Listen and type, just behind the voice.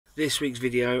This week's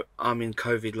video, I'm in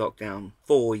COVID lockdown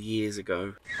 4 years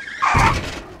ago.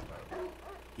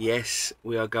 Yes,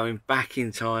 we are going back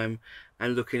in time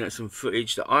and looking at some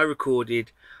footage that I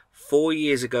recorded 4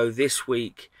 years ago this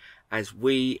week as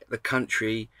we, the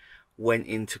country, went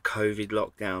into COVID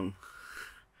lockdown.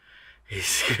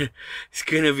 It's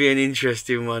going to be an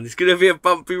interesting one. It's going to be a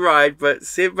bumpy ride, but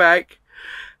sit back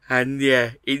and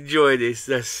yeah, enjoy this.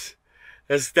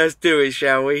 Let's do it,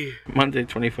 shall we? Monday,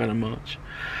 23rd of March.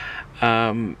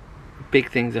 Big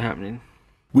things are happening.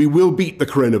 We will beat the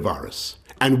coronavirus,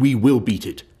 and we will beat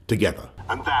it together.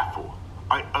 And therefore,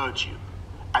 I urge you,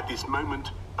 at this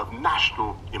moment of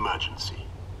national emergency,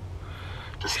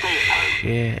 to stay at home,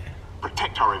 Shit.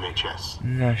 protect our NHS,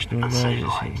 National and save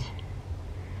emergency. lives.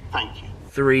 Thank you.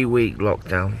 3-week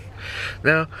lockdown.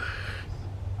 Now,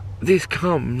 this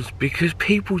comes because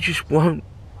people just won't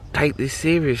take this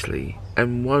seriously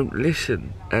and won't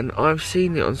listen. And I've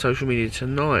seen it on social media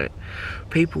tonight.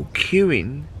 People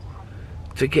queuing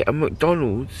to get a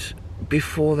McDonald's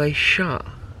before they shut.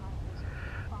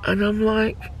 And I'm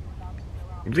like,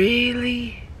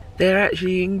 really? They're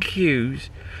actually in queues,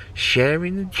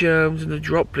 sharing the germs and the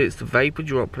droplets, the vapor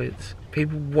droplets.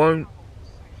 People won't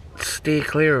steer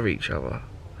clear of each other.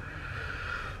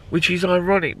 Which is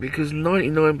ironic because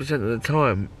 99% of the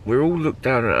time we're all looked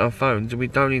down at our phones and we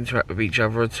don't interact with each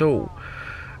other at all.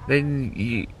 Then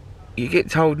you get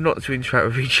told not to interact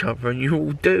with each other and you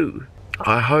all do.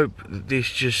 I hope that this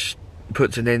just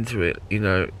puts an end to it. You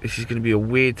know, this is going to be a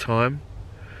weird time.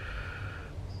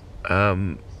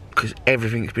 Because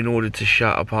everything's been ordered to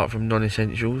shut apart from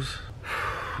non-essentials.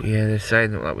 Yeah, they're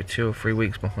saying that like we're 2 or 3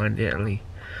 weeks behind Italy.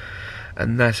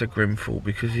 And that's a grim fall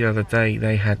because the other day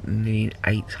they had nearly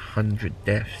 800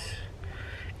 deaths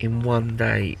in one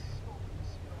day.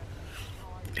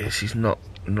 This is not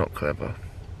clever.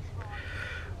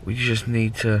 We just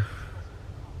need to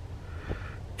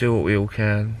do what we all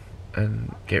can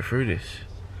and get through this.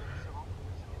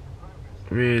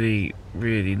 Really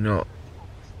not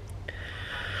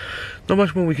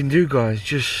much more we can do, guys.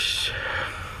 Just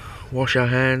wash our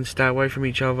hands, stay away from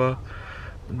each other,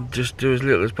 and just do as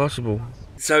little as possible.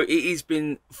 So it has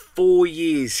been 4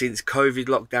 years since COVID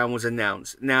lockdown was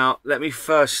announced. Now, let me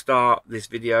first start this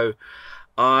video.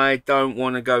 I don't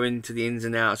want to go into the ins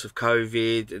and outs of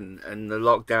COVID and the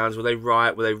lockdowns. Were they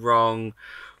right? Were they wrong?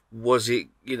 Was it,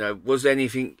 you know, was there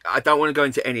anything? I don't want to go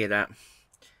into any of that.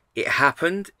 It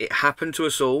happened. It happened to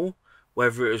us all.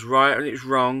 Whether it was right or it was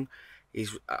wrong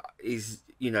is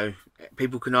you know,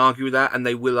 people can argue that, and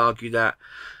they will argue that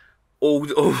all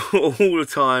the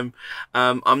time.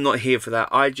 I'm not here for that.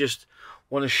 I just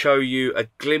want to show you a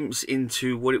glimpse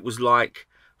into what it was like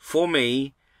for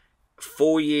me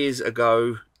 4 years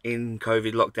ago in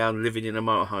COVID lockdown, living in a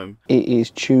motorhome. It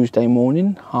is Tuesday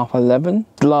morning,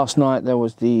 11:30. Last night there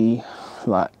was the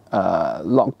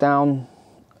lockdown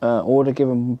order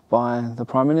given by the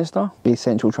Prime Minister.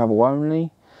 Essential travel only.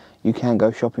 You can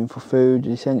go shopping for food,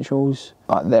 essentials,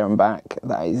 like there and back,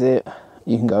 that is it.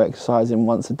 You can go exercising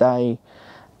once a day,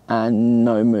 and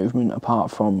no movement apart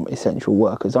from essential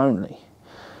workers only,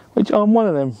 which I'm one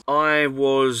of them. I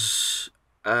was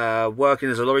working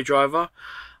as a lorry driver.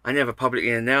 I never publicly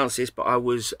announced this, but I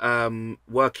was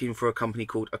working for a company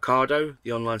called Ocado,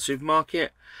 the online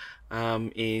supermarket,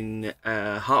 in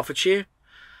Hertfordshire.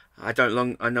 I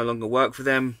no longer work for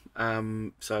them,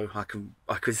 so I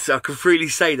can freely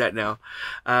say that now.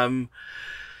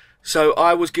 So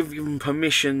I was given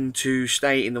permission to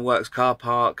stay in the works car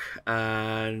park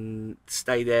and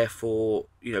stay there for,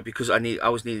 you know, because I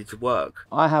was needed to work.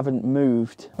 I haven't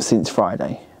moved since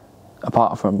Friday,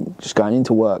 apart from just going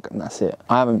into work and that's it.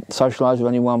 I haven't socialised with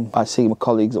anyone. I see my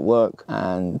colleagues at work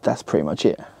and that's pretty much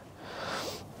it.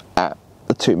 At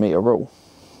the 2 metre rule,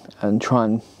 and try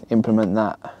and implement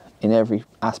that in every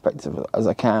aspect of it as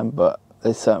I can, but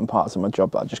there's certain parts of my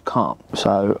job that I just can't.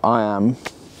 So I am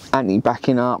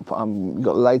anti-backing up. We've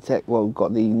got latex, well, we've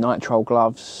got the nitrile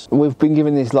gloves. We've been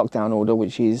given this lockdown order,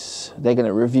 which is they're going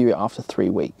to review it after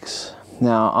 3 weeks.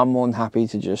 Now, I'm more than happy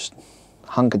to just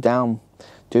hunker down,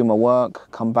 do my work,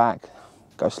 come back,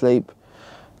 go sleep,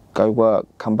 go work,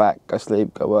 come back, go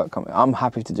sleep, go work, come back. I'm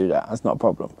happy to do that, that's not a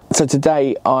problem. So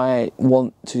today I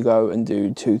want to go and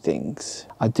do 2 things.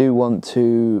 I do want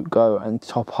to go and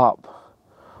top up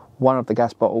one of the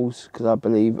gas bottles, because I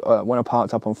believe when I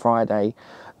parked up on Friday,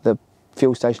 the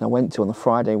fuel station I went to on the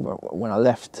Friday when I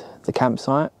left the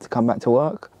campsite to come back to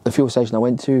work, the fuel station I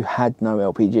went to had no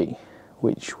LPG,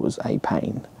 which was a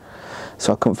pain.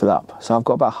 So I couldn't fill up. So I've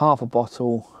got about half a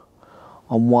bottle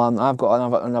on one. I've got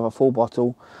another full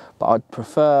bottle, but I'd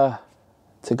prefer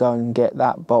to go and get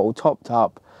that bottle topped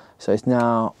up so it's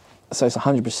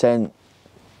 100%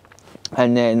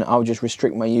 and then I'll just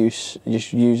restrict my use,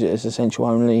 just use it as essential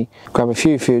only, grab a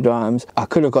few food items. I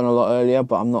could have gone a lot earlier,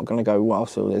 but I'm not going to go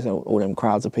whilst there's all them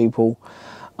crowds of people.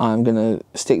 I'm going to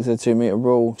stick to the 2 metre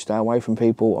rule, stay away from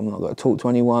people. I'm not going to talk to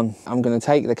anyone. I'm going to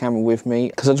take the camera with me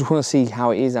because I just want to see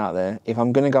how it is out there. If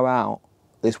I'm going to go out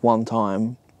this one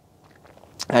time,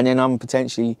 and then I'm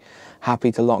potentially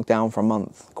happy to lock down for a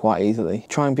month quite easily.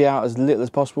 Try and be out as little as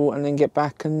possible and then get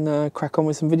back and crack on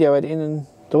with some video editing and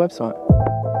the website.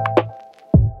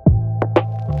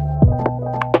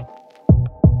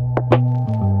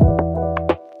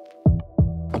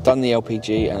 I've done the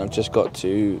LPG and I've just got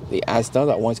to the Asda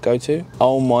that I wanted to go to.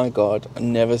 Oh my God, I've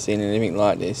never seen anything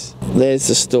like this. There's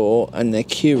the store and they're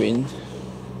queuing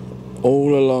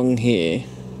all along here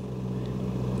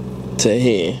to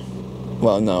here.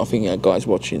 Well, no, I think that guy's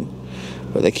watching,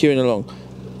 but they're queuing along.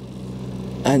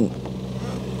 And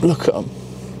look at them.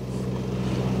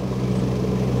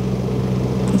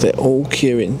 They're all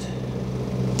queuing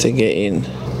to get in.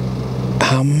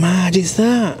 How mad is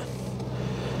that?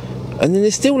 And then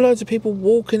there's still loads of people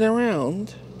walking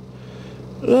around.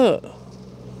 Look.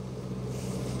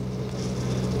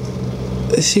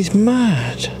 This is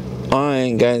mad. I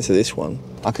ain't going to this one.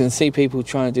 I can see people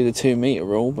trying to do the 2 metre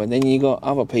rule, but then you got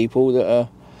other people that are,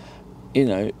 you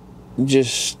know,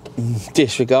 just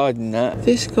disregarding that.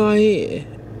 This guy here,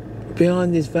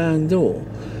 behind this van door,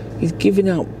 he's giving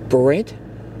out bread.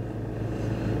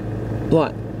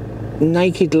 Like,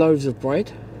 naked loaves of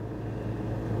bread.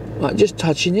 Like, just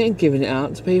touching it and giving it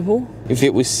out to people. If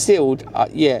it was sealed,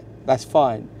 yeah, that's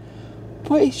fine.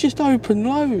 But it's just open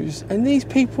loaves. And these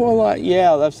people are like, yeah,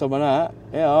 I'll have some of that.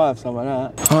 Yeah, I'll have some of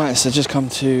that. Alright, so just come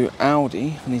to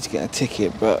Aldi. I need to get a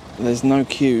ticket, but there's no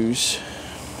queues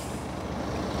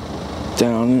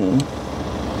down here.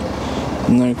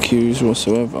 No queues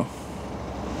whatsoever.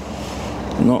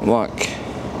 Not like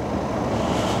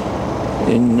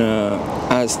in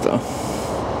Asda.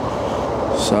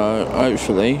 So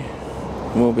hopefully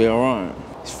we'll be alright.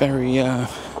 It's very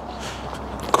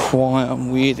quiet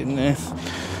and weird in there.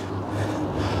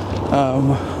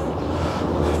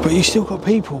 But you still got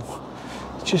people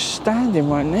just standing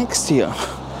right next to you,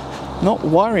 not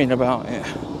worrying about it.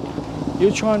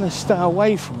 You're trying to stay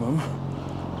away from them,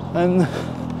 and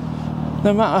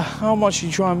no matter how much you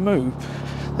try and move,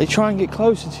 they try and get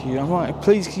closer to you. I'm like,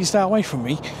 please, can you stay away from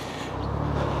me?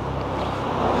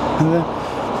 And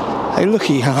then they look at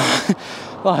you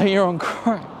like you're on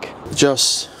crack.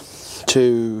 Just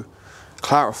to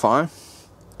clarify,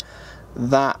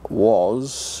 that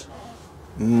was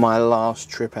my last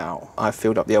trip out. I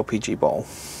filled up the LPG bottle,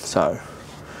 so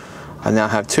I now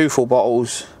have 2 full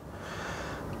bottles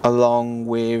along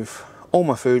with all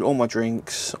my food, all my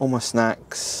drinks, all my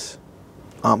snacks.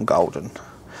 I'm golden.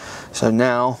 So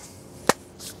now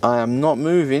I am not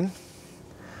moving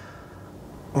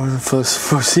for the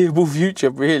foreseeable future,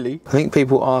 really. I think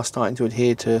people are starting to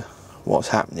adhere to what's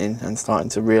happening and starting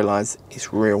to realise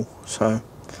it's real, so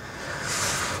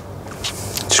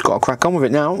just got to crack on with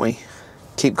it now, haven't we?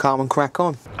 Keep calm and crack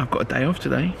on. I've got a day off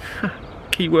today.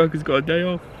 Key worker's got a day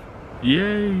off.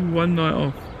 Yay, 1 night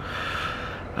off.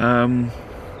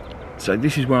 So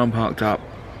this is where I'm parked up.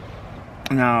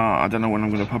 Now, I don't know when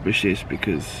I'm going to publish this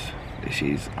because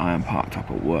I am parked up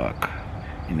at work,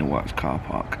 in the works car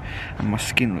park, and my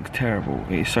skin looks terrible.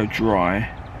 It is so dry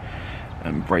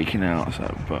and breaking out,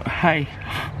 so, but hey,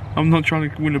 I'm not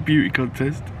trying to win a beauty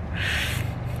contest.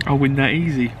 I'll win that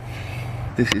easy.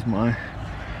 This is my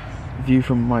view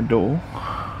from my door.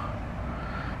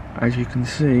 As you can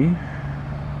see,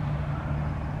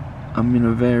 I'm in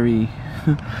a very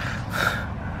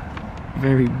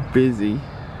very busy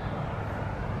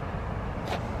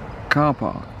car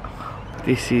park.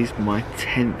 This is my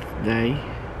 10th day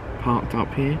parked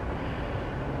up here,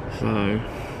 so,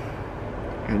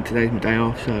 and today's my day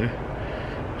off, so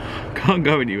can't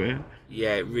go anywhere.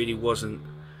 Yeah, it really wasn't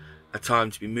a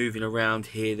time to be moving around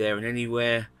here, there and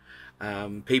anywhere.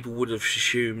 People would have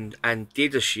assumed, and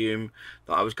did assume,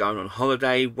 that I was going on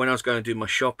holiday. When I was going to do my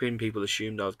shopping, people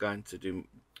assumed I was going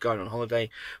on holiday,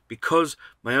 because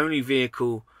my only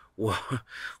vehicle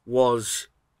was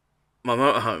my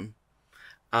motorhome.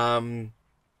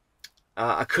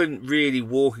 I couldn't really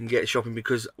walk and get shopping,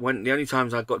 because the only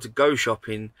times I got to go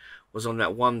shopping was on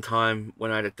that one time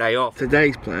when I had a day off.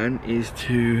 Today's plan is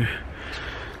to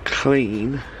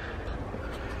clean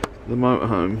the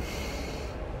motorhome.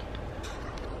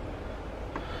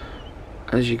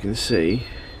 As you can see,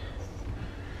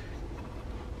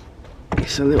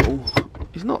 it's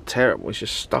not terrible, it's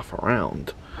just stuff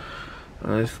around.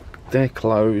 Their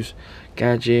clothes,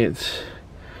 gadgets,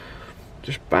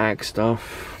 just bag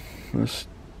stuff. That's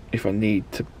if I need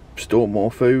to store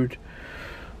more food.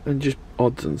 and just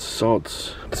odds and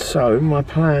sods. So my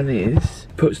plan is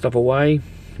put stuff away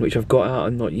which I've got out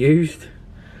and not used,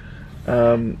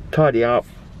 tidy up,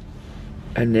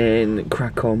 and then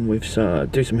crack on with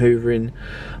do some hoovering.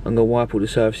 I'm gonna wipe all the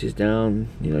surfaces down,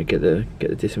 you know, get the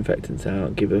disinfectants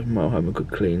out, give a motorhome a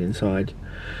good clean inside,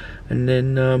 and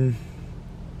then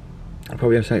I'll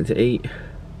probably have something to eat,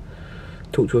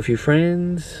 talk to a few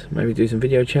friends, maybe do some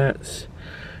video chats,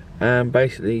 and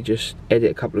basically just edit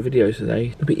a couple of videos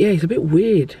today. But yeah, it's a bit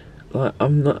weird. Like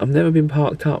I've never been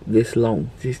parked up this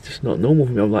long. It's just not normal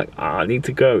for me. I'm like, I need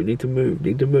to go, need to move,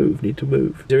 need to move, need to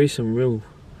move. There is some real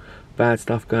bad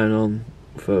stuff going on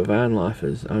for van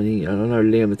lifers. I mean, I don't know,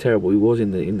 Liam the Terrible, he was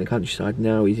in the countryside.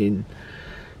 Now he's in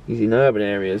urban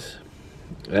areas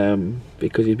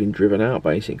because he's been driven out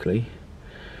basically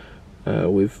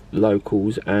with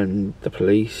locals and the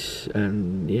police.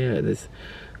 And yeah, there's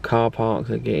car parks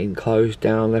are getting closed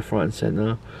down left, right and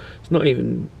centre. It's not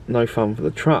even no fun for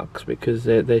the trucks because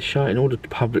they're shutting all the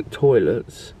public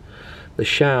toilets, the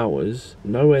showers,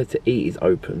 nowhere to eat is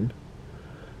open,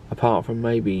 apart from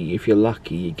maybe if you're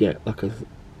lucky you get like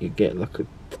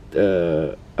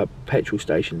a petrol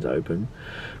station's open.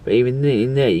 But even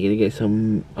in there you're gonna get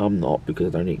some, I'm not because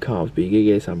I don't eat carbs, but you're gonna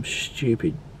get some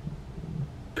stupid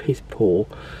piss poor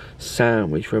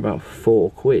sandwich for about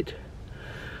 £4.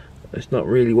 It's not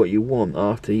really what you want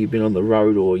after you've been on the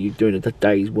road or you're doing a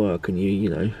day's work, and you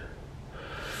know,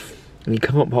 and you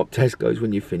can't pop Tesco's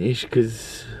when you finish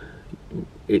because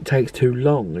it takes too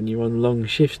long and you're on long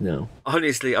shifts now.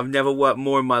 Honestly, I've never worked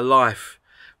more in my life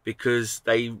because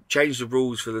they changed the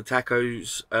rules for the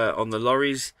tacos on the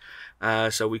lorries,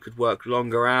 so we could work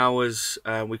longer hours,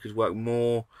 we could work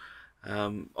more.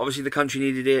 Obviously the country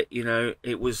needed it, you know,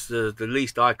 it was the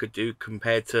least I could do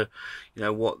compared to, you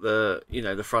know, what the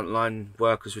frontline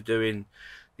workers were doing,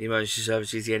 the emergency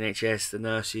services, the NHS, the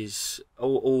nurses,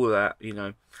 all that, you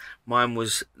know. Mine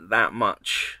was that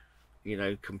much, you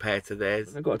know, compared to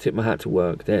theirs. I've got to tip my hat to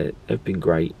work. They've been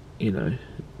great, you know,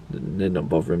 they're not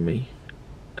bothering me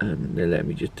and they're letting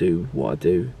me just do what I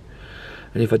do.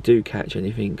 And if I do catch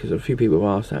anything, because a few people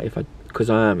have asked that, because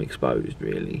I am exposed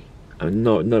really. I'm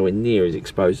nowhere near as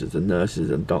exposed as the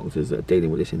nurses and doctors that are dealing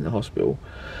with this in the hospital.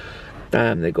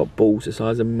 Damn, they've got balls the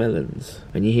size of melons.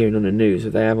 And you're hearing on the news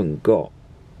that they haven't got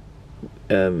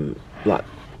like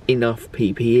enough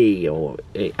PPE or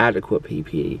adequate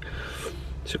PPE.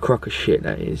 It's a crock of shit,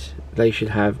 that is. They should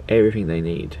have everything they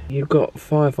need. You've got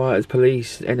firefighters,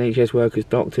 police, NHS workers,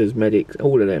 doctors, medics,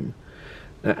 all of them.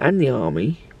 And the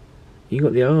army. You've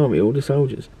got the army, all the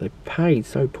soldiers. They're paid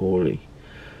so poorly.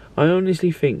 I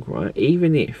honestly think, right,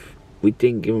 even if we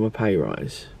didn't give them a pay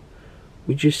rise,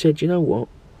 we just said, you know what,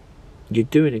 you're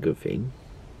doing a good thing,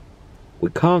 we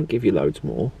can't give you loads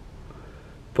more,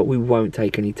 but we won't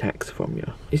take any tax from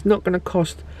you. It's not going to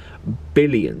cost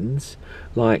billions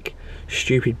like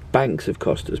stupid banks have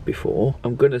cost us before.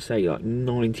 I'm going to say like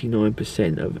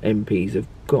 99% of MPs have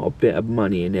got a bit of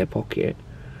money in their pocket.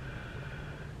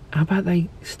 How about they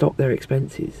stop their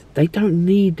expenses? They don't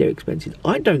need their expenses.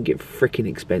 I don't get freaking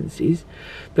expenses.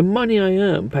 The money I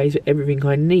earn pays for everything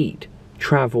I need.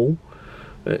 Travel,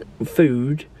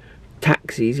 food,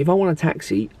 taxis. If I want a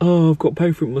taxi, I've got to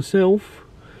pay for it myself.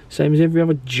 Same as every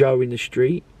other Joe in the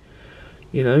street.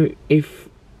 You know, if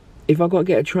I've got to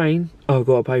get a train, I've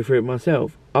got to pay for it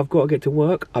myself. I've got to get to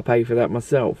work, I pay for that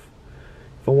myself.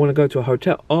 If I want to go to a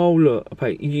hotel, oh look, I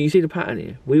pay. You see the pattern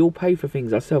here? We all pay for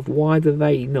things ourselves. Why do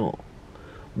they not?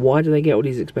 Why do they get all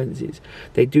these expenses?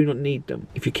 They do not need them.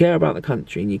 If you care about the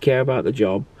country and you care about the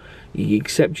job, you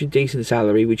accept your decent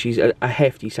salary, which is a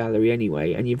hefty salary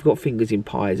anyway, and you've got fingers in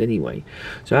pies anyway.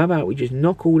 So how about we just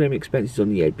knock all them expenses on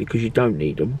the head because you don't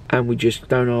need them, and we just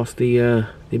don't ask the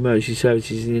emergency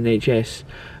services in the NHS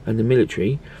and the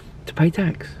military to pay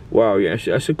tax. Wow, yes,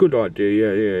 that's a good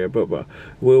idea. Yeah. But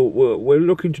we're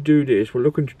looking to do this. We're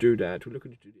looking to do that. We're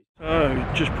looking to do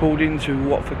this. Just pulled into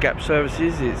Watford Gap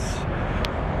Services. It's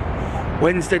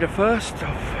Wednesday the 1st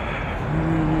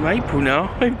of April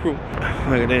now. April.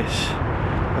 Look at this.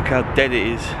 Look how dead it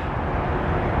is.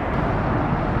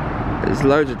 There's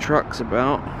loads of trucks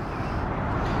about,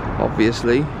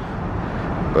 obviously,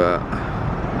 but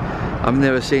I've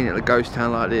never seen it at a ghost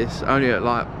town like this. Only at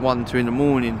like 1, 2 in the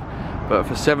morning. But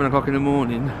for 7 o'clock in the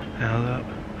morning, now look,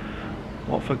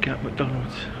 Watford Gap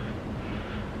McDonald's,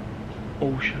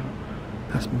 all shut.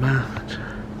 That's mad.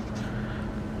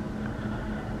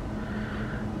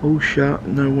 All shut,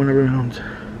 no one around.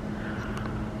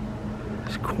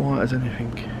 It's quiet as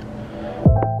anything.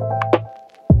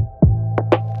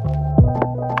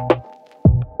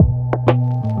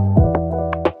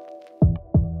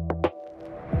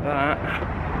 That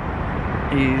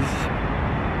is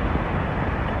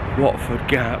Watford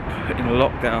Gap in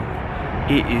lockdown.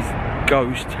 It is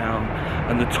ghost town,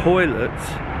 and the toilets,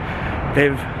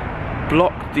 they've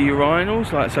blocked the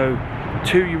urinals, like so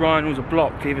 2 urinals are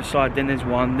blocked either side, then there's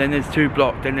one, then there's 2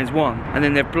 blocked, then there's one, and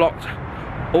then they've blocked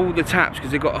all the taps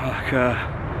because they've got like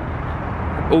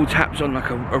all taps on like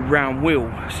a round wheel,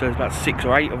 so there's about 6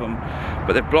 or 8 of them,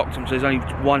 but they've blocked them so there's only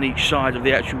one each side of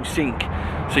the actual sink,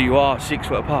 so you are 6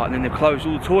 foot apart. And then they've closed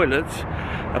all the toilets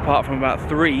apart from about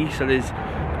 3, so there's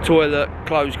toilet,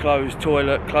 close, close,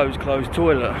 toilet, close, close,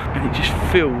 toilet, and it just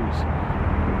feels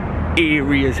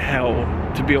eerie as hell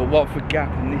to be at Watford Gap,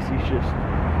 and this is just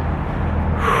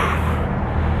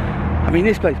I mean,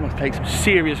 this place must take some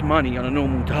serious money on a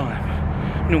normal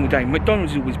day.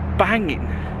 McDonald's is always banging,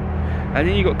 and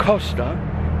then you got Costa,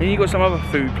 then you got some other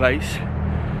food place,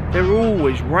 they're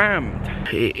always rammed.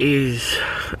 It is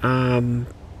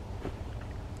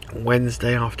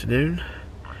Wednesday afternoon.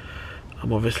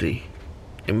 I'm obviously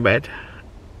in bed.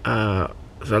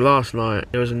 So last night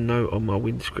there was a note on my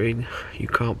windscreen: you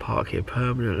can't park here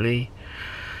permanently,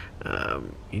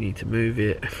 you need to move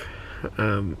it.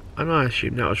 And I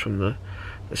assumed that was from the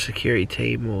security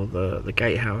team or the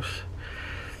gatehouse.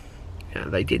 Yeah,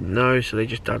 they didn't know, so they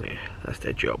just done it. That's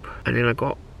their job. And then I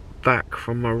got back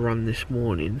from my run this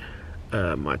morning,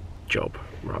 my job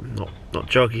run, not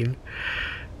jogging.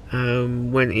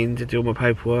 Went in to do all my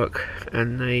paperwork,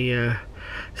 and they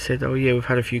said, oh yeah, we've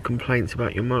had a few complaints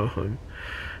about your motorhome,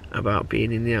 about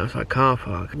being in the outside car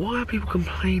park. Why are people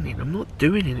complaining? I'm not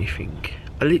doing anything.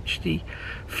 I literally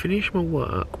finish my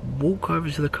work, walk over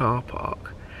to the car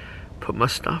park, put my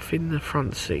stuff in the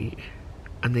front seat,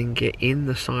 and then get in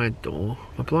the side door.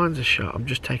 My blinds are shut, I'm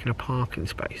just taking a parking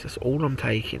space, that's all I'm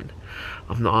taking.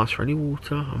 I've not asked for any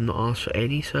water, I've not asked for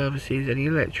any services, any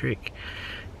electric,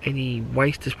 any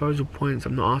waste disposal points,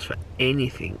 I've not asked for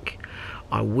anything.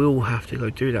 I will have to go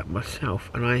do that myself,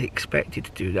 and I expected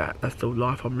to do that. That's the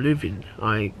life I'm living.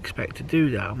 I expect to do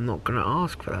that. I'm not going to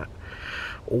ask for that.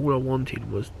 All I wanted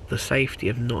was the safety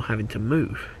of not having to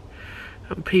move.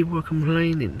 And people were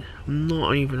complaining. I'm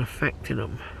not even affecting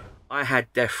them. I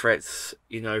had death threats,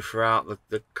 you know, throughout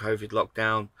the COVID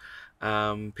lockdown.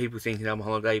 People thinking I'm on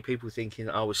holiday. People thinking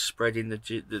I was spreading the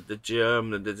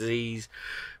germ, the disease.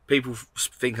 People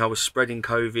think I was spreading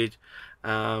COVID.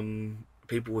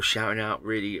 People were shouting out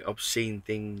really obscene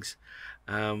things,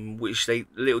 which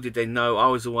little did they know I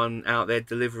was the one out there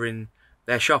delivering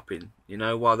their shopping, you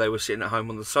know, while they were sitting at home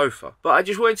on the sofa. But I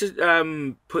just wanted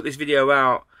to put this video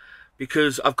out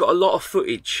because I've got a lot of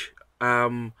footage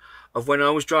of when I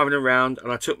was driving around and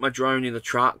I took my drone in the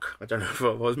truck. I don't know if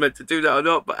I was meant to do that or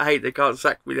not, but hey, they can't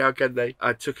sack me now, can they?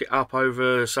 I took it up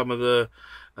over some of the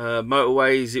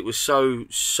motorways. It was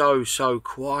so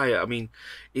quiet. I mean,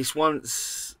 it's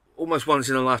almost once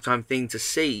in a lifetime thing to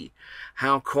see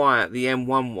how quiet the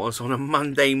M1 was on a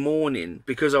Monday morning.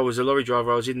 Because I was a lorry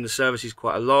driver, I was in the services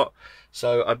quite a lot,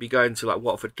 so I'd be going to like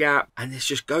Watford Gap, and it's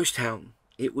just ghost town.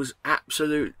 It was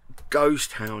absolute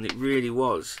ghost town, it really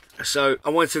was. So I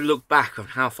wanted to look back on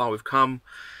how far we've come.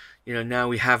 You know, now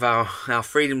we have our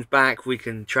freedoms back, we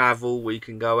can travel, we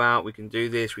can go out, we can do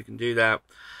this, we can do that,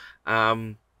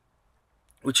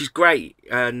 which is great.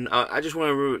 And I just want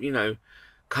to, you know,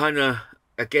 kind of,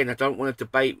 again, I don't want to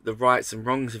debate the rights and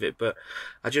wrongs of it, but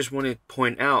I just want to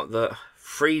point out that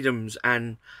freedoms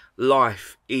and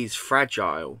life is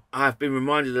fragile. I've been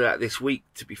reminded of that this week,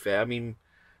 to be fair. I mean,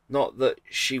 not that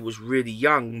she was really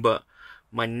young, but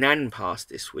my nan passed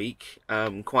this week,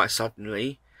 quite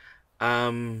suddenly,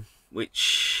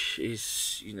 which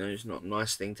is, you know, it's not a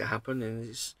nice thing to happen, and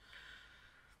it's,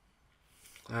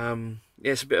 yeah,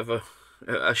 it's a bit of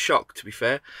a shock, to be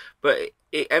fair, but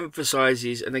it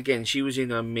emphasizes, and again, she was in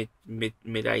her mid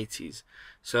 80s,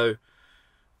 so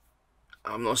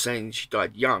I'm not saying she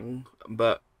died young,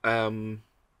 but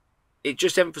it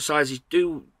just emphasizes,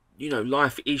 you know,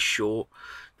 life is short.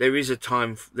 There is a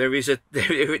time, there is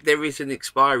an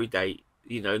expiry date.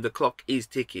 You know, the clock is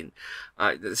ticking.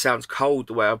 That sounds cold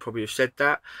the way I probably have said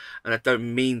that, and I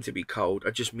don't mean to be cold. I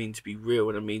just mean to be real,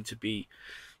 and I mean to be,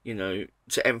 you know,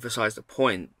 to emphasize the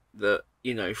point that,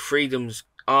 you know, freedoms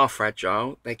are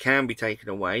fragile. They can be taken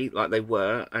away, like they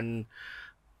were. And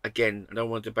again, I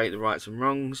don't want to debate the rights and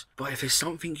wrongs, but if there's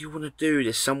something you want to do,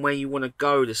 there's somewhere you want to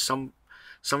go, there's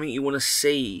something you want to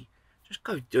see, just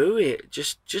go do it.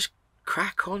 Just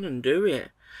crack on and do it,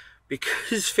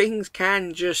 because things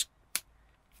can just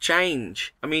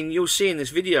change. I mean, you'll see in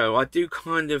this video, I do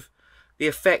kind of the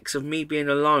effects of me being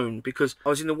alone, because I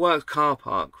was in the work car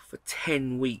park for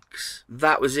 10 weeks.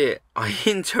 That was it. I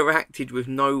interacted with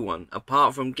no one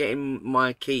apart from getting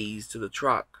my keys to the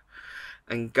truck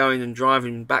and going and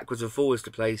driving backwards and forwards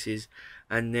to places,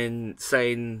 and then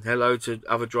saying hello to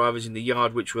other drivers in the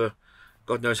yard, which were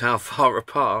God knows how far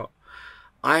apart.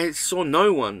 I saw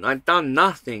no one. I'd done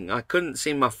nothing. I couldn't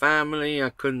see my family.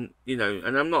 I couldn't, you know,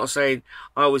 and I'm not saying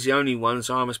I was the only one,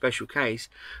 so I'm a special case,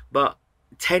 but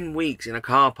 10 weeks in a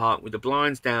car park with the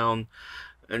blinds down,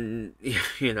 and,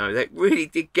 you know, that really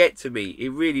did get to me. It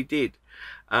really did.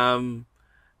 And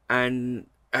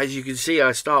as you can see,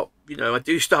 I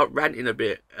do start ranting a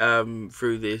bit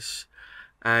through this,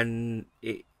 and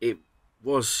it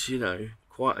was, you know,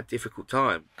 quite a difficult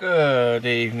time. Good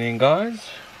evening, guys.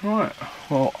 Right,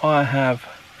 well, I have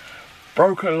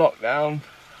broken lockdown,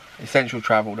 essential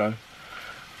travel though.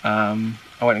 I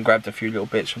went and grabbed a few little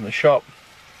bits from the shop,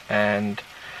 and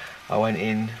I went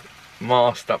in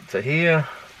masked up to here,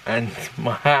 and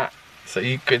my hat, so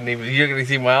you're gonna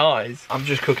see my eyes. I'm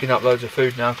just cooking up loads of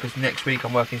food now because next week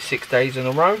I'm working 6 days in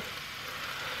a row.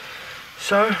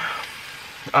 So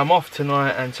I'm off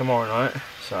tonight and tomorrow night,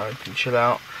 so I can chill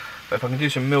out. But if I can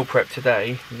do some meal prep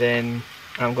today, then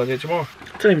I'm gonna do it tomorrow.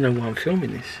 I don't even know why I'm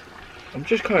filming this. I'm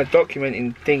just kind of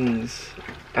documenting things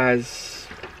as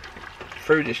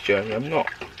through this journey. I'm not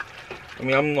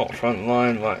front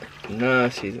line like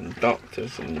nurses and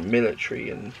doctors and military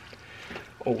and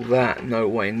all that, no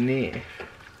way near.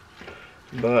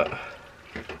 But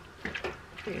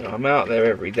you know, I'm out there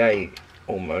every day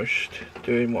almost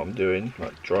doing what I'm doing,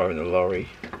 like driving a lorry,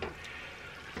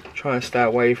 trying to stay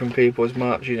away from people as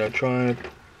much, you know, trying to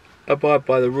abide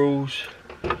by the rules,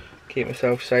 keep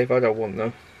myself safe. I don't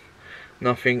want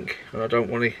nothing, and I don't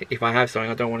want to, if I have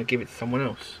something, I don't want to give it to someone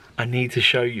else. I need to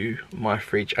show you my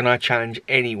fridge, and I challenge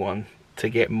anyone to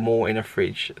get more in a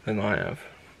fridge than I have.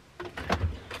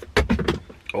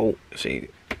 Oh, see,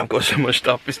 I've got so much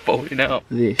stuff it's folding out.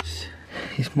 This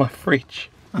is my fridge.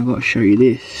 I've got to show you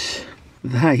this.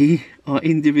 They are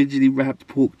individually wrapped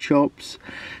pork chops,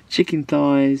 chicken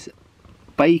thighs,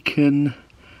 bacon,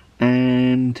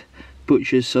 and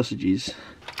butcher's sausages.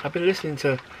 I've been listening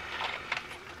to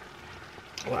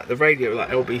like the radio, like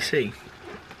LBC,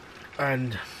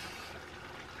 and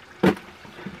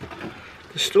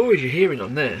the stories you're hearing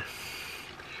on there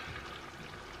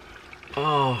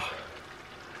are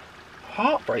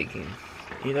heartbreaking.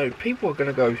 You know, people are going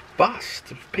to go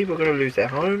bust. People are going to lose their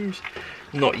homes.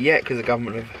 Not yet, because the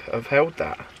government have held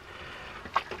that.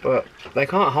 But they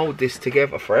can't hold this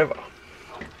together forever.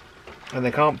 And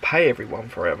they can't pay everyone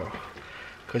forever.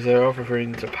 Because they're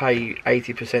offering to pay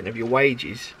 80% of your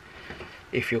wages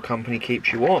if your company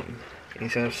keeps you on,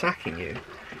 instead of sacking you,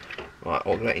 like,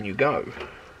 or letting you go.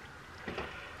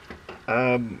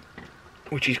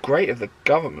 Which is great of the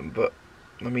government, but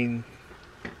I mean,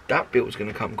 that bill's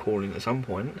going to come calling at some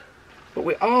point. But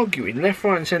we're arguing left,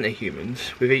 right and centre,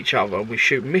 humans, with each other. We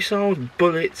shoot missiles,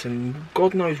 bullets, and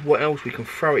God knows what else we can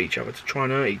throw at each other to try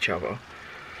and hurt each other,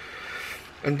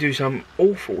 and do some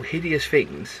awful, hideous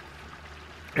things.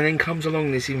 And then comes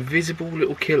along this invisible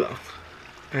little killer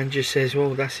and just says,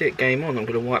 well, that's it, game on, I'm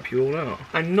going to wipe you all out.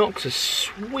 And knocks us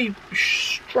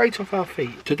straight off our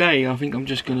feet. Today, I think I'm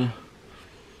just going to,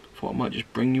 thought I might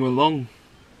just bring you along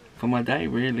for my day,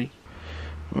 really.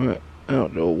 Right,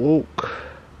 outdoor walk.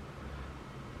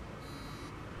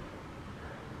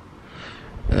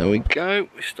 There we go,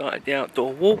 we started the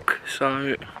outdoor walk, so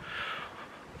you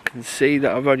can see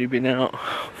that I've only been out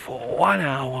for 1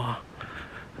 hour.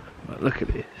 But look at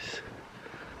this.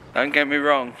 Don't get me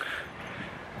wrong,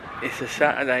 it's a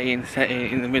Saturday in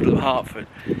the middle of Hertford.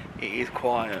 It is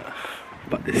quiet,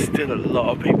 but there's still a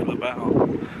lot of people about.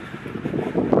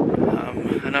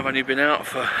 And I've only been out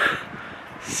for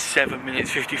 7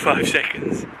 minutes 55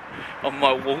 seconds on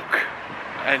my walk,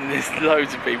 and there's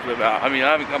loads of people about. I mean,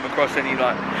 I haven't come across any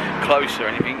like close or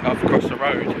anything. I've crossed the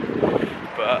road,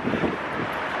 but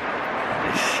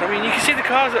I mean, you can see the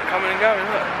cars that are coming and going.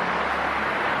 Look.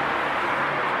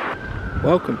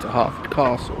 Welcome to Hertford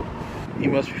Castle. He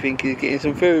must be thinking he's getting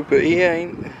some food, but he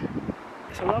ain't.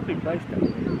 It's a lovely place down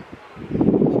here.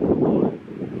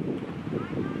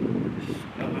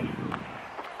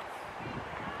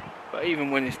 But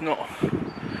even when it's not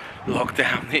locked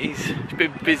down, it's a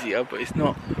bit busier, but it's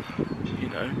not, you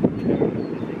know.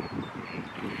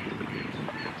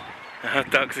 Our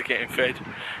ducks are getting fed,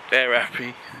 they're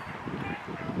happy.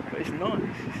 But it's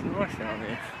nice down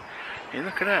here. Yeah,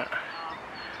 look at that.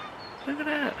 Look at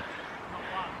that.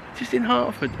 Just in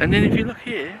Hertford. And then if you look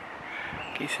here,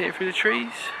 can you see it through the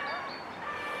trees?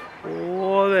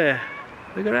 Oh, there.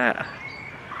 Look at that.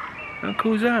 How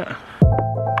cool is that?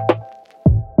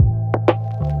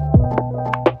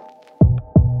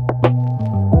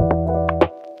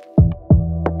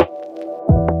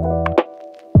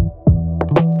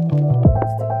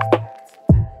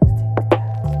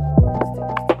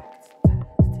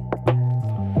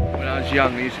 was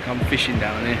young, I used to come fishing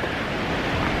down here,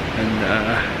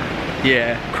 and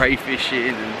yeah,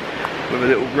 crayfishing and with a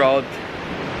little rod,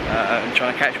 and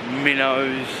trying to catch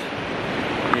minnows.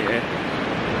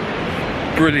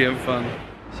 Yeah, brilliant fun.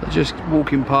 So just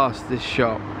walking past this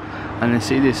shop and then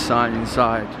see this sign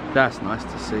inside. That's nice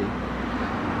to see.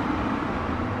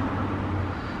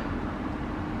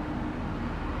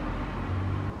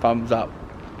 Thumbs up.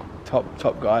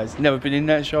 Top guys. Never been in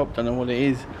that shop, don't know what it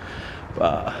is,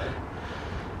 but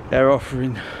they're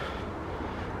offering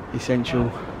essential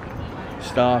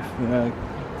stuff, you know,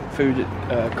 food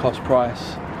at cost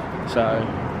price. So,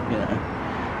 you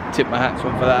know, tip my hats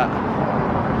on for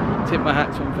that. Tip my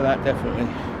hats on for that, definitely.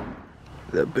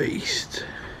 The beast.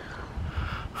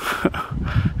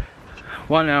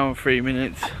 1 hour and 3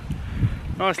 minutes.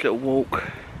 Nice little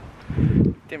walk.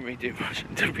 Didn't really do much,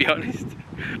 to be honest.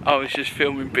 I was just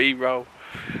filming B-roll,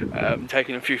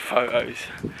 taking a few photos,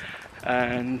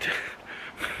 and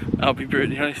I'll be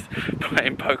brutally honest,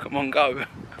 playing Pokemon Go.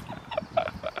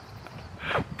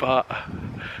 But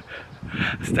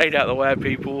stayed out of the way of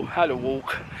people, had a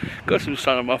walk, got some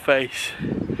sun on my face,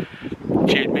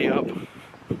 cheered me up.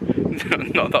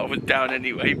 Not that I was down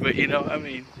anyway, but you know what I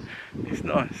mean. It's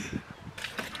nice.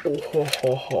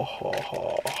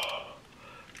 Oh,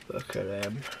 look at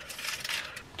them.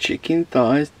 Chicken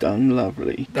thighs done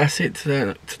lovely. That's it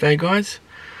today, guys.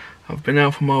 I've been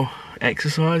out for my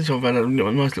exercise. I've had a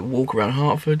nice little walk around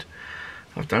Hertford.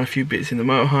 I've done a few bits in the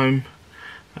motorhome.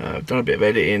 I've done a bit of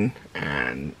editing,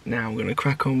 and now I'm going to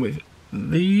crack on with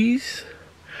these,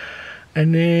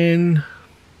 and then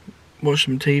watch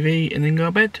some TV, and then go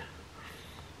to bed.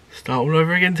 Start all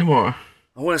over again tomorrow.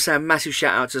 I want to say a massive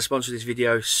shout out to the sponsor of this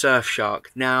video, Surfshark.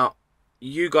 Now,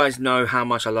 you guys know how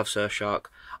much I love Surfshark.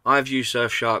 I've used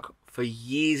Surfshark for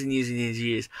years and years and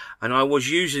years, and I was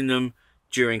using them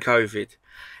during COVID.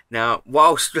 Now,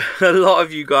 whilst a lot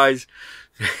of you guys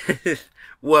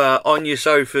were on your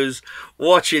sofas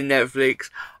watching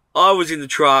Netflix, I was in the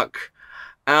truck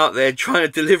out there trying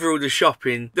to deliver all the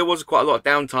shopping. There was quite a lot of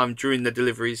downtime during the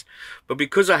deliveries, but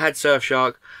because I had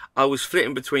Surfshark, I was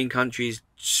flitting between countries,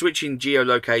 switching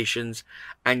geolocations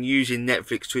and using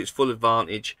Netflix to its full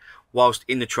advantage whilst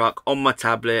in the truck on my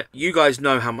tablet. You guys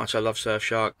know how much I love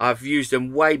Surfshark. I've used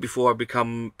them way before I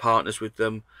become partners with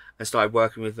them and started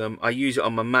working with them. I use it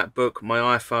on my MacBook, my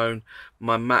iPhone,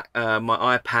 my my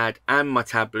iPad and my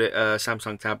tablet,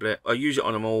 Samsung tablet. I use it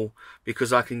on them all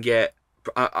because I can get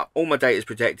all my data is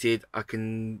protected. I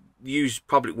can use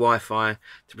public Wi-Fi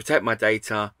to protect my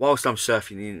data whilst I'm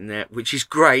surfing the internet, which is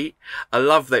great. I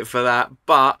love that for that,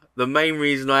 but the main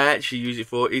reason I actually use it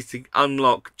for is to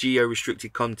unlock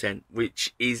geo-restricted content,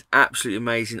 which is absolutely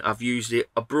amazing. I've used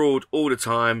it abroad all the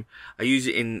time. I use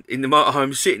it in the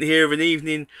motorhome sitting here of an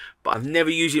evening, but I've never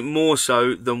used it more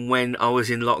so than when I was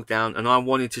in lockdown and I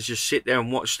wanted to just sit there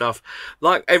and watch stuff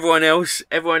like everyone else.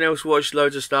 Everyone else watched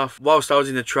loads of stuff whilst I was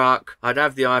in the truck. I'd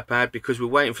have the iPad because we're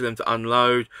waiting for them to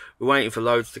unload. We're waiting for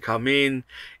loads to come in.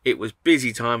 It was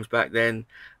busy times back then.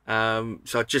 So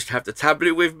I'd just have the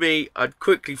tablet with me. I'd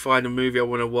quickly find a movie I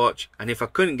want to watch, and if I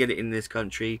couldn't get it in this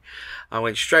country, I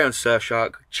went straight on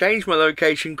Surfshark, changed my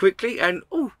location quickly, and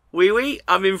oh, oui,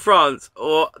 I'm in France,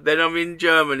 or then I'm in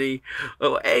Germany,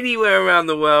 or anywhere around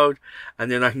the world,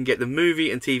 and then I can get the movie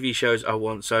and TV shows I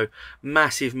want. So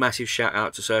massive shout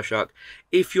out to Surfshark.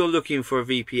 If you're looking for a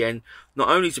VPN, not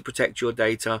only to protect your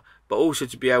data, but also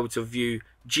to be able to view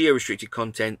geo-restricted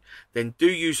content, then do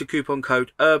use the coupon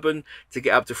code URBAN to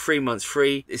get up to 3 months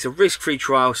free. It's a risk-free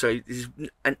trial, so it's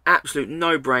an absolute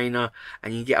no-brainer,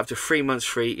 and you can get up to 3 months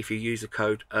free if you use the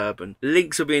code URBAN.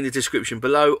 Links will be in the description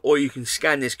below, or you can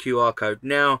scan this QR code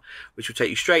now, which will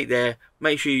take you straight there.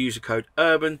 Make sure you use the code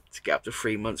URBAN to get up to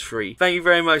 3 months free. Thank you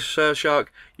very much, Surfshark.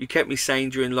 You kept me sane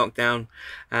during lockdown,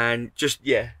 and just,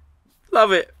 yeah,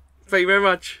 love it. Thank you very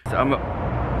much. So I'm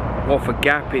at Watford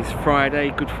Gap. It's Friday,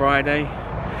 Good Friday.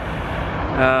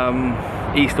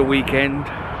 Easter weekend.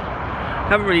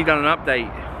 Haven't really done an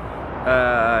update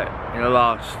in the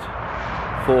last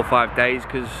 4 or 5 days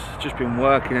because just been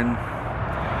working, and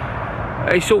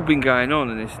it's all been going on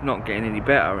and it's not getting any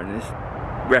better, and there's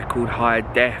record high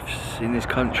deaths in this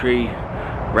country,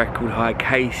 record high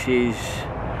cases.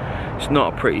 It's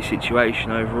not a pretty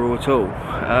situation overall at all.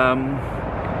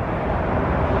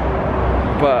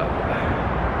 But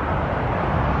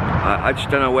I just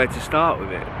don't know where to start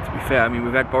with it, to be fair. I mean,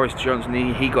 we've had Boris Johnson,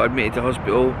 he got admitted to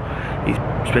hospital, he's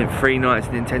spent 3 nights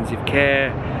in intensive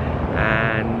care,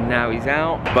 and now he's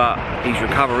out, but he's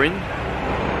recovering.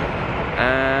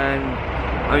 And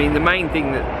I mean, the main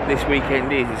thing that this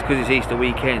weekend is because it's Easter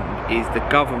weekend, is the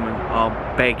government are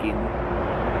begging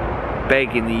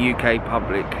the UK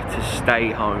public to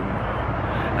stay home.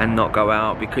 and not go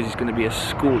out, because it's going to be a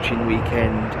scorching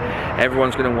weekend.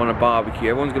 Everyone's going to want to barbecue,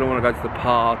 everyone's going to want to go to the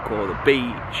park or the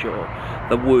beach or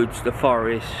the woods, the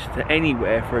forest,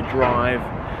 anywhere for a drive.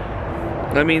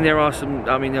 I mean, there are some,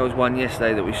 I mean, there was one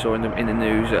yesterday that we saw in the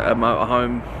news, a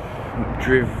motorhome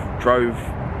drove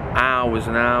hours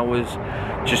and hours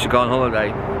just to go on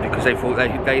holiday, because they thought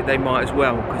they might as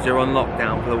well, because they're on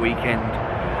lockdown for the weekend,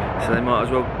 so they might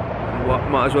as well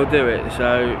do it.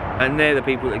 So, and they're the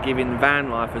people that are giving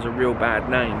van life as a real bad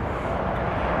name.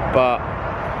 But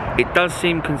it does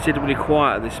seem considerably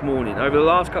quieter this morning. Over the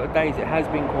last couple of days it has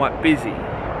been quite busy,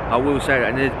 I will say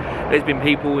that, and there's been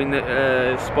people in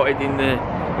the spotted in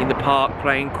the park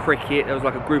playing cricket. There was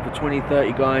like a group of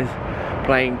 20-30 guys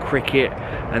playing cricket,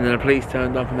 and then the police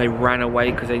turned up and they ran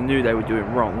away because they knew they were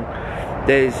doing wrong.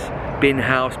 There's been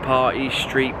house parties,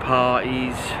 street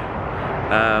parties,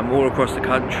 all across the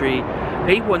country.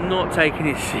 People are not taking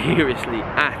it seriously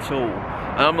at all,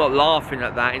 and I'm not laughing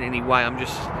at that in any way.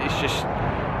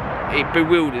 It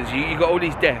bewilders you. You've got all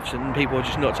these deaths and people are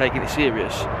just not taking it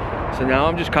serious. So now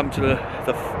I'm just come to the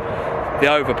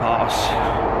overpass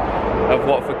of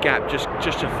Watford Gap just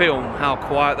to film how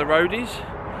quiet the road is.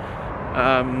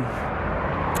 I'm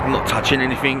not touching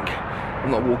anything, I'm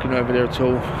not walking over there at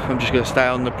all. I'm just going to stay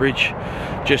on the bridge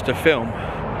just to film.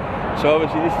 So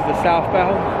obviously this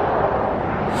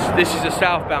is the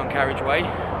southbound carriageway.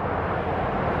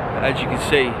 As you can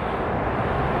see,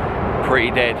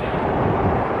 pretty dead.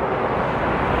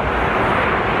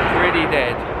 Pretty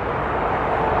dead.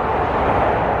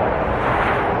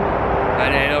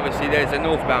 And then obviously there's a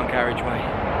northbound carriageway.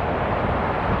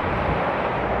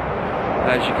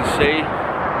 As you can see,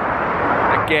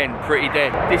 again, pretty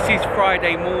dead. This is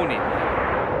Friday morning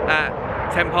at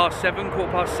 7:10,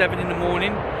 7:15 in the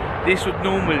morning. This would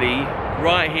normally,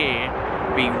 right here,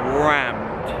 be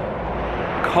rammed.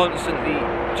 Constantly,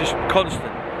 just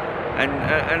constant.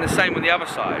 And the same on the other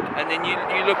side. And then you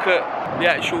look at the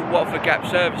actual Watford Gap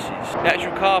services. The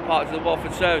actual car parks of the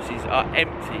Watford services are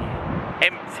empty.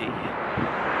 Empty.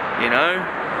 You know?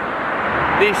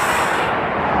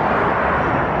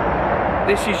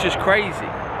 This is just crazy.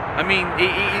 I mean,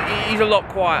 it is a lot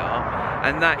quieter,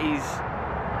 and that is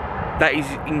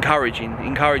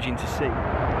encouraging to see.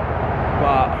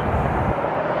 But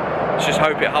let's just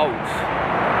hope it holds,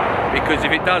 because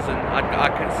if it doesn't, I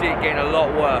can see it getting a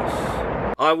lot worse.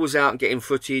 I was out getting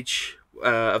footage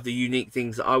of the unique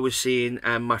things that I was seeing,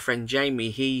 and my friend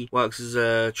Jamie, he works as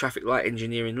a traffic light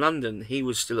engineer in London. He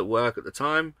was still at work at the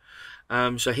time,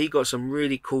 so he got some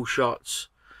really cool shots.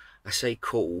 I say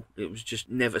cool, it was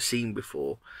just never seen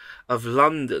before, of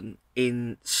London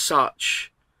in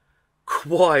such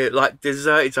quiet, like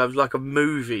deserted times, like a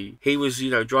movie. He was,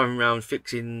 you know, driving around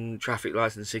fixing traffic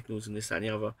lights and signals and this, that and the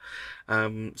other.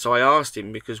 So I asked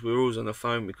him, because we were always on the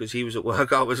phone, because he was at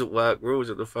work, I was at work, we're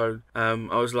always at the phone.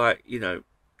 I was like, you know,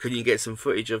 can you get some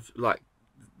footage of like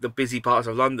the busy parts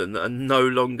of London that are no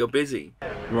longer busy?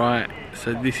 Right,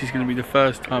 so this is going to be the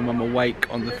first time I'm awake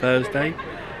on the Thursday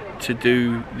to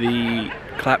do the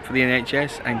clap for the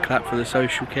NHS and clap for the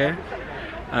social care,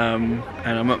 and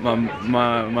I'm at my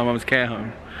mum's care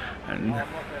home, and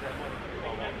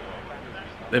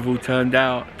they've all turned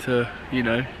out to, you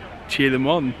know, cheer them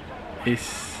on.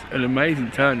 It's an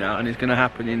amazing turnout, and it's going to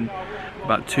happen in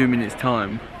about 2 minutes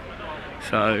time.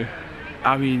 So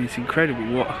I mean, it's incredible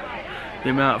what the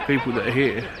amount of people that are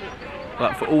here,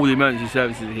 like for all the emergency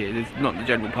services are here. There's not the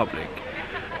general public.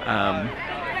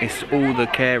 It's all the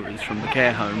carers from the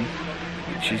care home,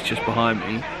 which is just behind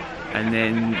me, and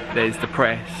then there's the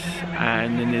press,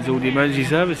 and then there's all the emergency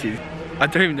services. I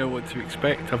don't even know what to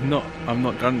expect. I've not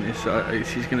done this.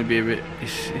 It's going to be a bit.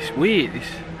 It's weird.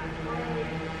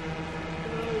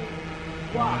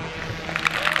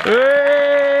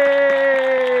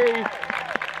 Hey!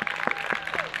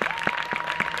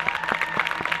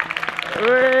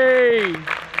 Hey!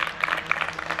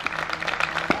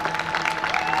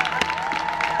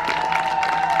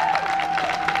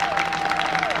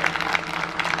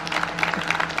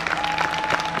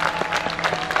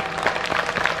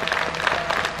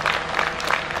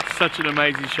 Such an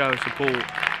amazing show of support.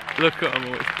 Look at them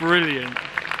all, it's brilliant.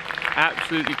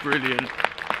 Absolutely brilliant.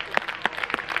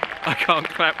 I can't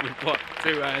clap with what,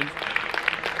 2 hands.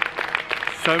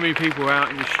 So many people are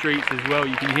out in the streets as well,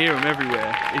 you can hear them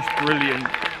everywhere. It's brilliant.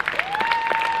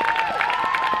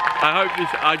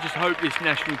 I just hope this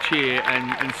national cheer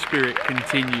and spirit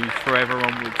continues forever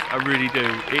onwards. I really do.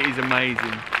 It is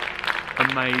amazing.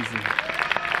 Amazing.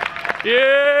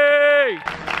 Yay!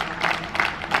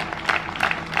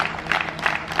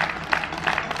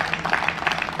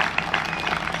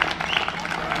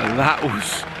 And that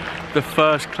was the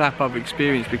first clap I've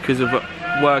experienced because of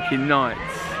working nights.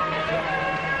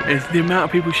 It's the amount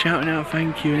of people shouting out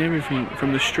thank you and everything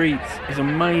from the streets is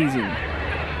amazing.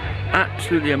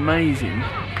 Absolutely amazing.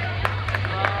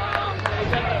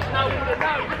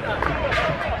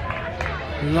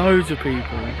 Loads of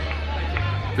people.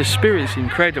 The spirit's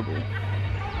incredible.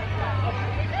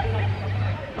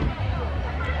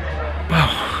 Well,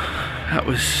 that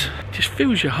was, just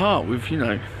fills your heart with, you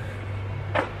know,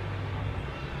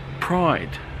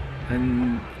 pride,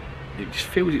 and it just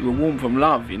fills it with warmth and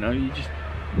love, you know. You just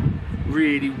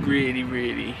really, really,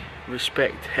 really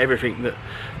respect everything that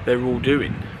they're all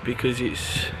doing, because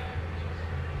it's,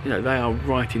 you know, they are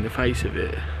right in the face of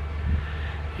it,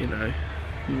 you know,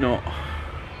 not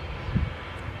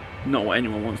what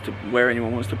anyone wants to, where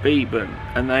anyone wants to be, but,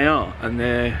 and they are, and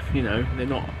they're, you know, they're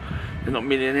not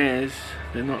millionaires,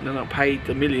 they're not paid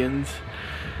the millions,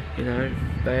 you know,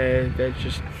 they're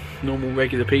just normal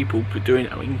regular people, but doing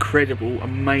incredible,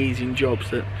 amazing jobs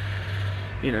that,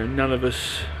 you know, none of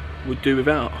us would do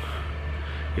without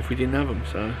if we didn't have them.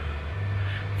 So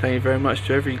thank you very much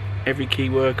to every key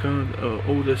worker,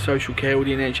 all the social care, all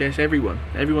the NHS,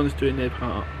 everyone's doing their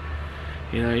part,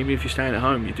 you know. Even if you're staying at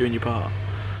home, you're doing your part.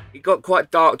 It got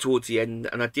quite dark towards the end,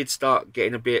 and I did start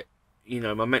getting a bit, you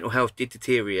know, my mental health did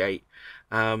deteriorate.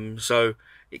 So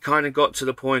it kind of got to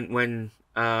the point when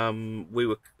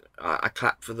I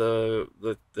clapped for the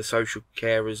social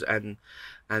carers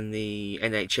and the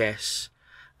NHS.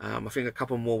 I think a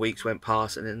couple more weeks went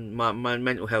past, and then my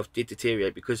mental health did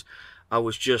deteriorate, because I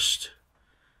was just,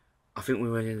 I think we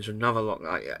went into another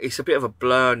lockdown. It's a bit of a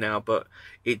blur now, but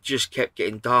it just kept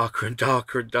getting darker and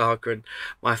darker and darker, and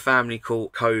my family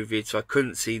caught COVID, so I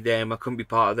couldn't see them, I couldn't be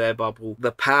part of their bubble.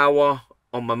 The power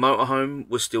on my motorhome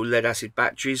was still lead acid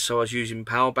batteries, so I was using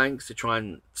power banks to try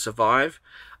and survive.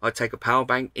 I'd take a power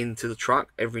bank into the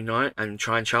truck every night and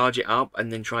try and charge it up,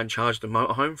 and then try and charge the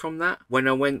motorhome from that. When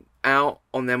I went out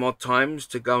on them odd times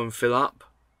to go and fill up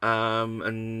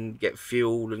and get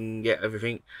fuel and get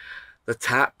everything, the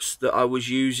taps that I was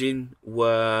using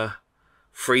were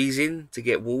freezing to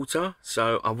get water,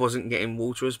 so I wasn't getting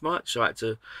water as much, so I had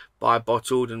to buy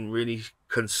bottled and really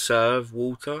conserve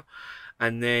water.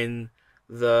 And then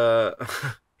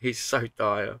it's so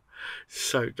dire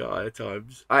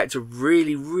times. I had to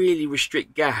really, really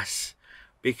restrict gas,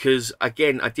 because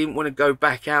again, I didn't want to go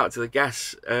back out to the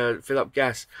gas, fill up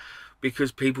gas,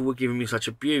 because people were giving me such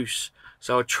abuse.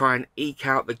 So I'd try and eke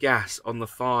out the gas on the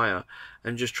fire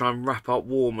and just try and wrap up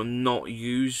warm and not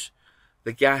use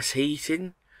the gas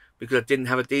heating, because I didn't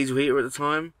have a diesel heater at the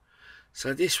time.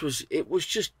 So it was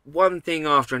just one thing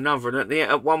after another, and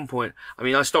at one point, I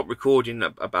mean, I stopped recording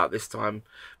about this time,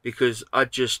 because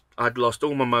I'd lost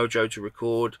all my mojo to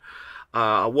record.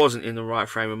 I wasn't in the right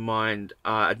frame of mind.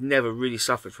 I'd never really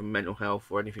suffered from mental health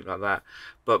or anything like that,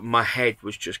 but my head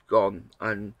was just gone.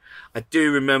 And I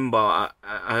do remember,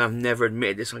 I've never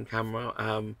admitted this on camera,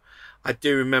 I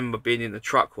do remember being in the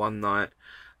truck one night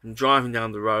and driving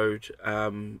down the road,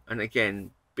 and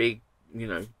again, big, you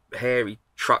know, hairy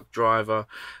truck driver,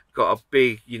 got a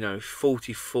big, you know,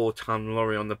 44-ton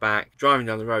lorry on the back, driving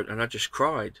down the road, and I just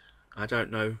cried. I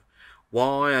don't know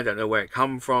why, I don't know where it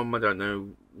come from, I don't know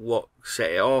what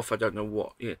set it off, I don't know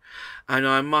what, you know, and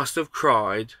I must have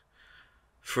cried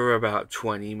for about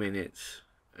 20 minutes,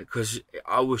 because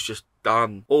I was just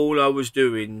done. All I was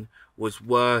doing was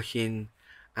working,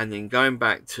 and then going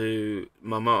back to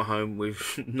my motorhome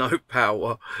with no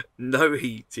power, no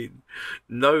heating,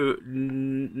 no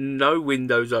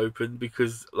windows open,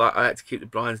 because like I had to keep the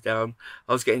blinds down.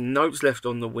 I was getting notes left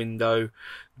on the window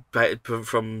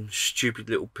from stupid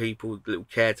little people, little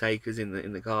caretakers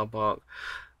in the car park,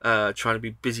 trying to be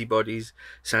busybodies,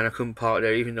 saying I couldn't park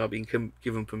there even though I'd been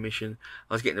given permission.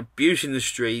 I was getting abuse in the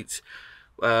streets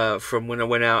from when I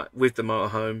went out with the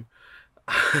motorhome.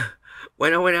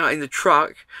 When I went out in the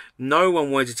truck, no one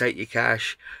wanted to take your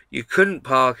cash. You couldn't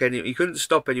park you couldn't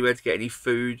stop anywhere to get any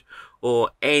food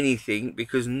or anything,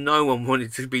 because no one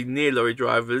wanted to be near lorry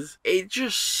drivers. It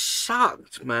just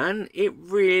sucked, man. It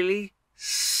really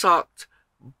sucked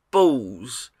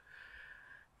balls.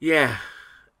 Yeah.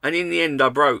 And in the end, I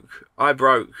broke.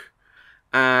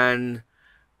 And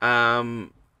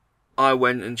I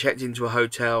went and checked into a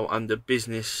hotel under the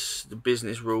business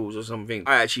rules or something.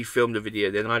 I actually filmed a video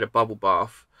then. I had a bubble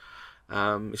bath.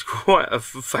 It's quite a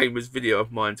famous video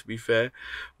of mine, to be fair,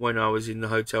 when I was in the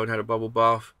hotel and had a bubble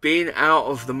bath. Being out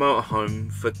of the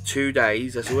motorhome for 2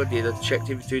 days, that's all I did. I checked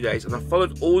in for 2 days, and I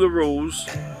followed all the rules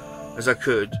as I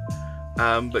could.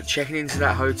 But checking into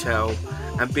that hotel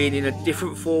and being in a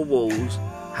different four walls,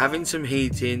 having some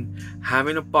heating,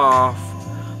 having a bath,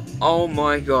 oh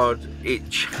my god, it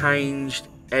changed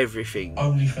everything.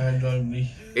 OnlyFans only.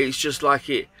 It's just like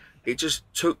it just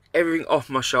took everything off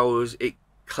my shoulders. It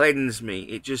cleansed me.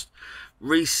 It just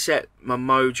reset my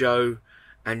mojo,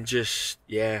 and just,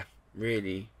 yeah,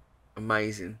 really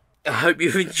amazing. I hope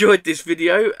you've enjoyed this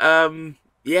video.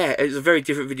 Yeah, it's a very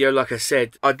different video, like I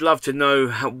said. I'd love to know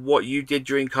what you did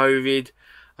during COVID.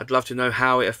 I'd love to know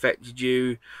how it affected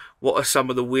you. What are some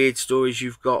of the weird stories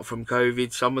you've got from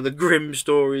COVID? Some of the grim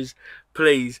stories?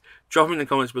 Please drop them in the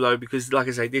comments below, because, like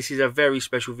I say, this is a very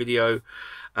special video.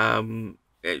 I've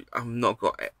not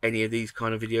got any of these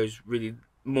kind of videos, really,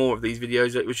 more of these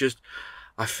videos. It was just,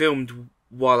 I filmed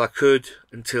while I could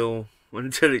until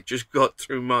it just got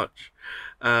too much.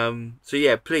 So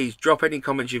yeah, please drop any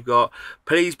comments you've got.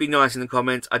 Please be nice in the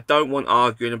comments. I don't want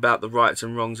arguing about the rights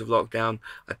and wrongs of lockdown.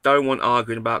 I don't want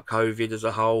arguing about COVID as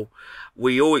a whole.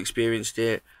 We all experienced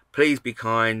it. Please be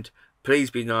kind. Please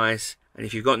be nice. And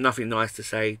if you've got nothing nice to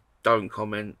say, don't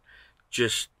comment.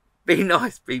 Just be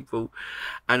nice, people.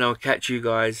 And I'll catch you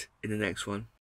guys in the next one.